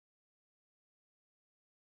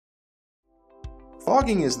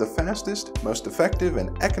Fogging is the fastest, most effective,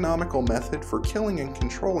 and economical method for killing and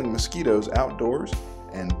controlling mosquitoes outdoors,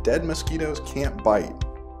 and dead mosquitoes can't bite.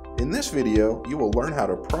 In this video, you will learn how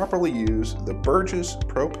to properly use the Burgess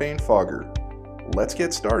Propane Fogger. Let's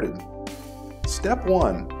get started. Step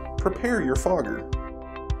 1. Prepare your fogger.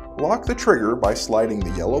 Lock the trigger by sliding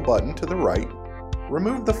the yellow button to the right.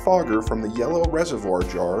 Remove the fogger from the yellow reservoir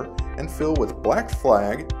jar and fill with black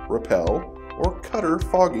flag, repel, or cutter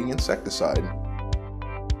fogging insecticide.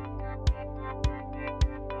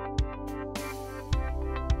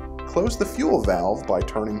 Close the fuel valve by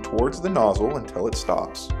turning towards the nozzle until it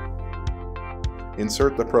stops.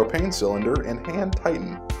 Insert the propane cylinder and hand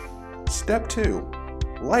tighten. Step 2.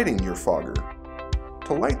 Lighting your fogger.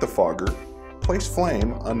 To light the fogger, place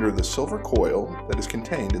flame under the silver coil that is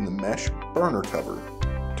contained in the mesh burner cover.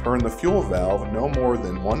 Turn the fuel valve no more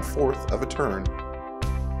than 1/4 of a turn.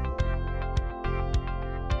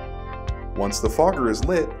 Once the fogger is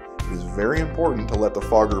lit, it is very important to let the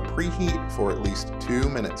fogger preheat for at least 2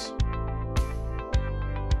 minutes.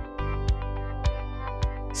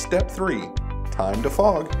 Step 3. Time to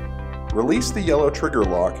fog. Release the yellow trigger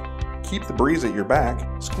lock, keep the breeze at your back,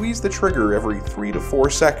 squeeze the trigger every 3 to 4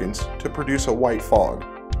 seconds to produce a white fog.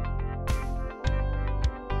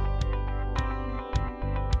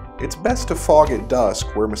 It's best to fog at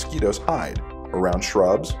dusk where mosquitoes hide, around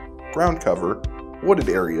shrubs, ground cover, wooded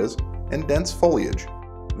areas, and dense foliage.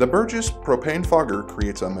 The Burgess Propane Fogger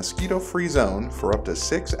creates a mosquito-free zone for up to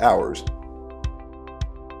 6 hours